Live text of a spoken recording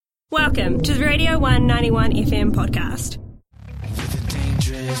Welcome to the Radio 191 FM podcast. With a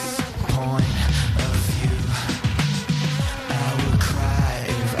dangerous point of view, I would cry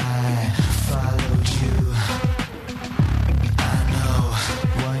if I followed you. I know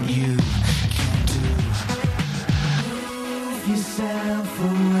what you can do. Move yourself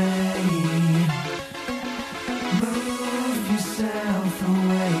away. Move yourself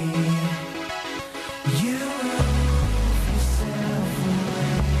away. You move yourself away.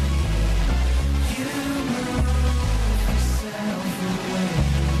 You move yourself away.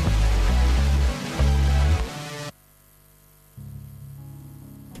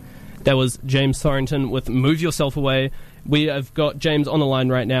 That was James Thorrington with Move Yourself Away. We have got James on the line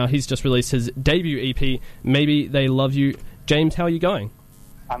right now. He's just released his debut EP, Maybe They Love You. James, how are you going?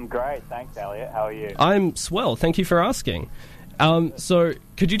 I'm great, thanks Elliot. How are you? I'm swell, thank you for asking. So,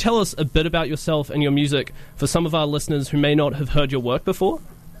 could you tell us a bit about yourself and your music for some of our listeners who may not have heard your work before?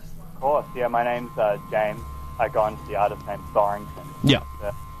 Of course, yeah, my name's James. I go under the artist name Thorrington. Yeah.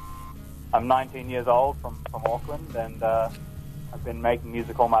 I'm 19 years old from Auckland, and I've been making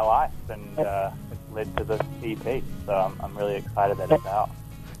music all my life, and it's led to this EP, so I'm really excited that it's out.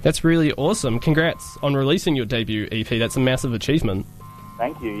 That's really awesome. Congrats on releasing your debut EP. That's a massive achievement.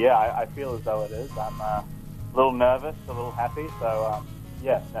 Thank you, yeah, I feel as though it is. I'm a little nervous, a little happy, so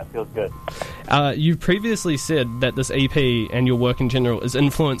yeah, that feels good. You previously said that this EP and your work in general is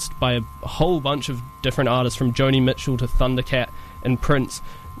influenced by a whole bunch of different artists, from Joni Mitchell to Thundercat and Prince.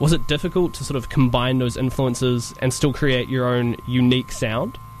 Was it difficult to sort of combine those influences and still create your own unique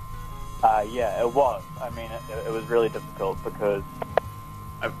sound? Yeah, it was. I mean, it was really difficult because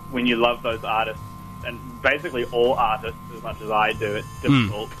when you love those artists, and basically all artists as much as I do, it's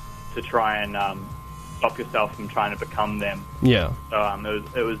difficult to try and stop yourself from trying to become them. Yeah. So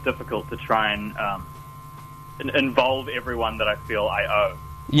it was difficult to try and involve everyone that I feel I owe.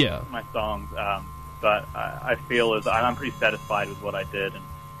 Yeah. My songs, but I feel as I'm pretty satisfied with what I did, and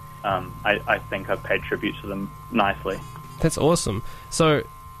I think I've paid tribute to them nicely. That's awesome. So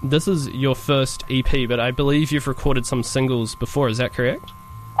this is your first EP, but I believe you've recorded some singles before. Is that correct?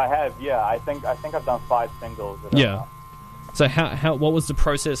 I have, yeah. I think I've done 5 singles. Yeah. So what was the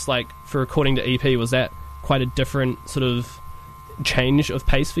process like for recording the EP? Was that quite a different sort of change of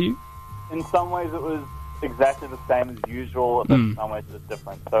pace for you? In some ways it was exactly the same as usual, but in some ways it was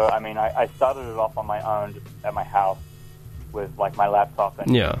different. So, I mean, I started it off on my own, just at my house, with, like, my laptop and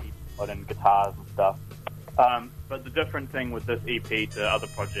keyboard and guitars and stuff. But the different thing with this EP to other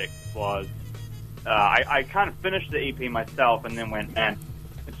projects was I kind of finished the EP myself and then went, man,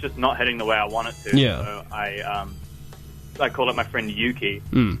 it's just not hitting the way I want it to. Yeah. So I called up my friend Yuki,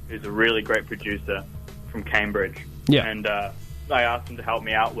 who's a really great producer from Cambridge. Yeah. And I asked him to help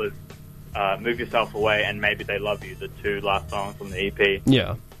me out with Move Yourself Away and Maybe They Love You, the 2 last songs from the EP.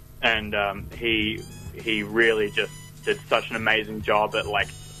 Yeah. And he really just did such an amazing job at, like,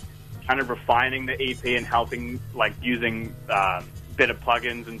 kind of refining the EP and helping, like, using better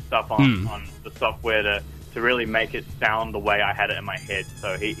plugins and stuff on the software to really make it sound the way I had it in my head.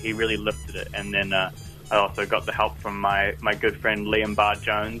 So he really lifted it. And then I also got the help from my good friend Liam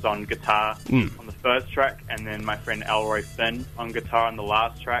Barr-Jones on guitar on the first track, and then my friend Elroy Finn on guitar on the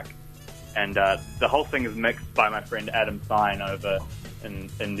last track. And the whole thing is mixed by my friend Adam Stein over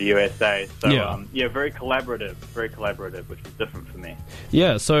in the USA. So, very collaborative, which is different for me.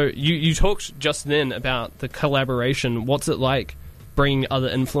 Yeah, so you talked just then about the collaboration. What's it like bringing other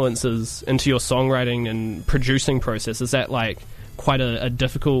influences into your songwriting and producing process? Is that, like, quite a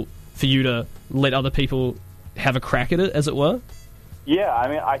difficult for you to let other people have a crack at it, as it were? Yeah, I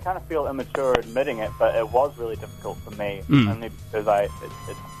mean, I kind of feel immature admitting it, but it was really difficult for me, only because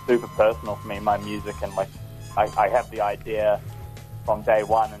it's super personal for me, my music, and, like, I have the idea from day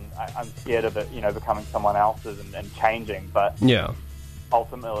one, and I'm scared of it, becoming someone else's and changing, but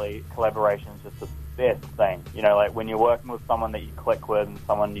ultimately collaboration is just the best thing. Like, when you're working with someone that you click with and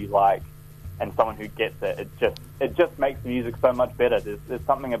someone you like and someone who gets it, it just makes music so much better. There's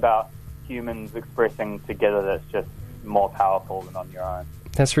something about humans expressing together that's just more powerful than on your own.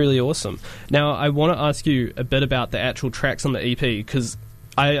 That's really awesome. Now, I want to ask you a bit about the actual tracks on the EP, because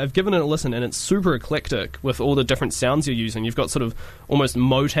I've given it a listen, and it's super eclectic with all the different sounds you're using. You've got sort of almost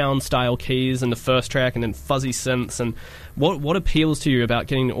Motown-style keys in the first track, and then fuzzy synths. And what appeals to you about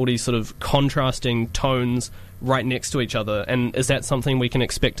getting all these sort of contrasting tones right next to each other? And is that something we can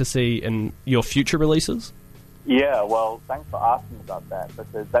expect to see in your future releases? Yeah, well, thanks for asking about that,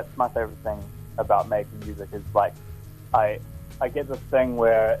 because that's my favorite thing about making music is, like, I get this thing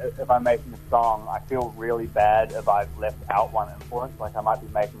where if I'm making a song, I feel really bad if I've left out one influence. Like, I might be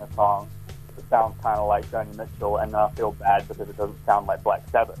making a song it sounds kind of like Joni Mitchell, and then I feel bad because it doesn't sound like Black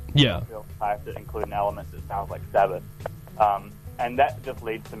Sabbath. Yeah. I feel I have to include an element that sounds like Sabbath. And that just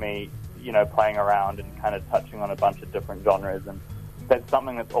leads to me, playing around and kind of touching on a bunch of different genres, and that's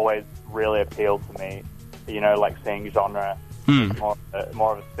something that's always really appealed to me, like seeing genre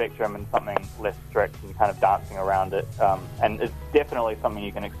more of a spectrum and something less strict and kind of dancing around it. And it's definitely something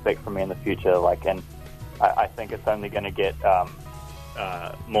you can expect from me in the future, and I think it's only going to get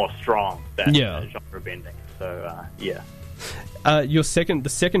more strong, that genre bending. So, yeah. The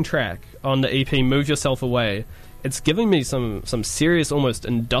second track on the EP, Move Yourself Away, it's giving me some serious, almost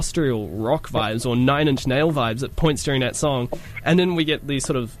industrial rock vibes or Nine Inch Nail vibes at points during that song, and then we get these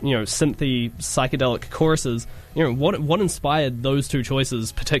sort of synthy, psychedelic choruses. What inspired those two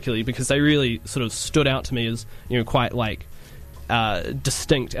choices particularly, because they really sort of stood out to me as quite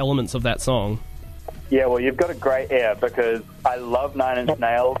distinct elements of that song. Yeah, well, you've got a great ear, because I love Nine Inch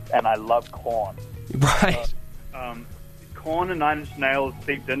Nails and I love Korn. Right. Korn and Nine Inch Nails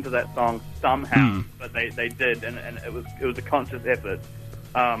seeped into that song somehow, but they did, and it was a conscious effort.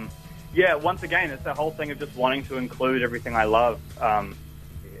 Once again, it's the whole thing of just wanting to include everything I love, and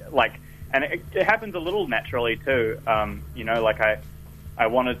it happens a little naturally too. I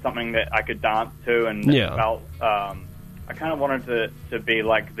wanted something that I could dance to, and felt I kind of wanted to be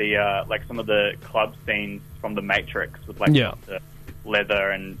like the some of the club scenes from The Matrix with the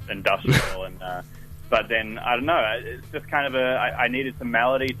leather and industrial and. But then, I don't know, it's just kind of I needed some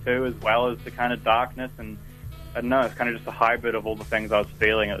melody too, as well as the kind of darkness, and I don't know, it's kind of just a hybrid of all the things I was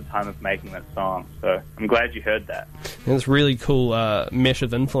feeling at the time of making that song. So I'm glad you heard that. And it's really cool mesh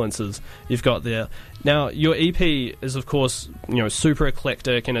of influences you've got there. Now, your EP is, of course, super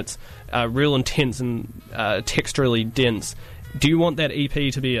eclectic, and it's real intense and texturally dense. Do you want that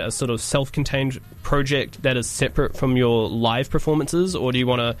EP to be a sort of self-contained project that is separate from your live performances, or do you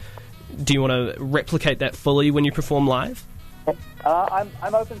want to replicate that fully when you perform live?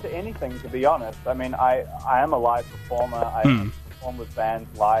 I'm open to anything, to be honest. I mean, I am a live performer. I performed with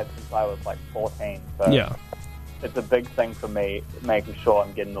bands live since I was 14. So it's a big thing for me, making sure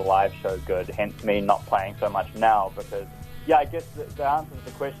I'm getting the live show good. Hence me not playing so much now, because I guess the answer to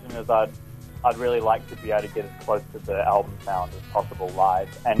the question is I'd really like to be able to get as close to the album sound as possible live,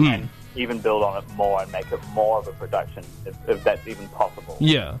 and even build on it more and make it more of a production, if that's even possible.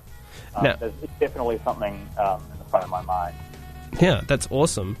 Yeah. It's definitely something in the front of my mind. Yeah, that's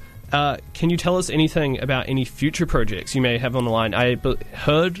awesome. Can you tell us anything about any future projects you may have on the line? I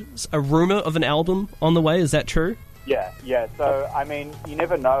heard a rumor of an album on the way. Is that true? Yeah. So, I mean, you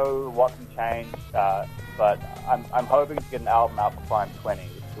never know what can change, but I'm hoping to get an album out before I'm 20,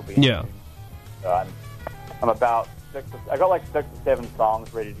 which will be interesting. So I'm about I got 6 or 7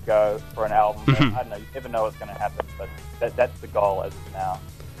 songs ready to go for an album. But I don't know. You never know what's going to happen, but that's the goal as of now.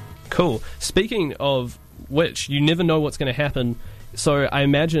 Cool. Speaking of which, you never know what's going to happen. So I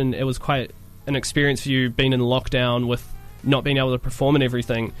imagine it was quite an experience for you being in lockdown with not being able to perform and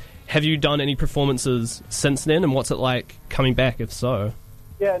everything. Have you done any performances since then, and what's it like coming back, if so?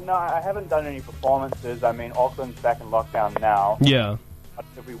 Yeah, no, I haven't done any performances. I mean, Auckland's back in lockdown now. Yeah.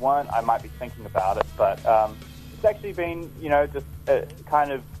 If we weren't, I might be thinking about it. But it's actually been, just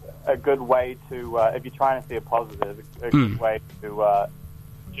kind of a good way to, if you're trying to see a positive, a good way to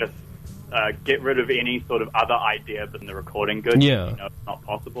just get rid of any sort of other idea than the recording good. Yeah. It's not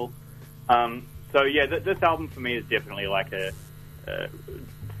possible. This album for me is definitely like a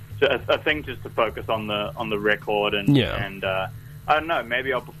thing just to focus on the record, and I don't know,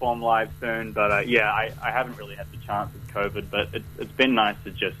 maybe I'll perform live soon, but I haven't really had the chance with COVID, but it's been nice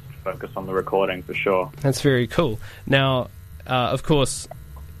to just focus on the recording for sure. That's very cool. Now, of course,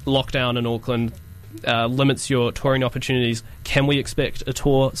 lockdown in Auckland limits your touring opportunities. Can we expect a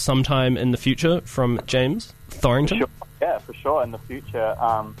tour sometime in the future from James Thorington? Sure. Yeah, for sure, in the future.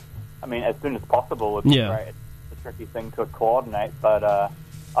 I mean, as soon as possible would be great. It's a tricky thing to coordinate, but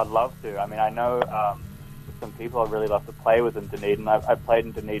I'd love to. I mean, I know with some people I'd really love to play with in Dunedin. I've played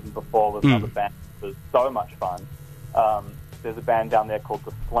in Dunedin before with another band. It was so much fun. There's a band down there called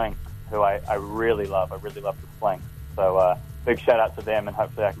The Slinks, who I really love. I really love The Slinks. So big shout out to them, and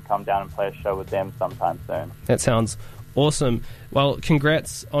hopefully I can come down and play a show with them sometime soon. That sounds awesome. Well,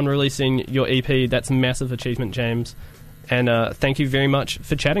 congrats on releasing your EP. That's a massive achievement, James. And thank you very much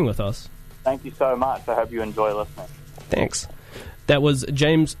for chatting with us. Thank you so much. I hope you enjoy listening. Thanks. That was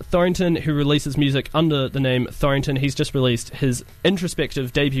James Thorington, who releases music under the name Thorington. He's just released his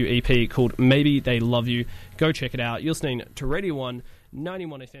introspective debut EP called Maybe They Love You. Go check it out. You're listening to Radio 1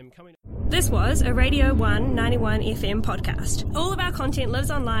 91 FM. Coming. This was a Radio 1 91 FM podcast. All of our content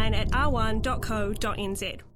lives online at r1.co.nz.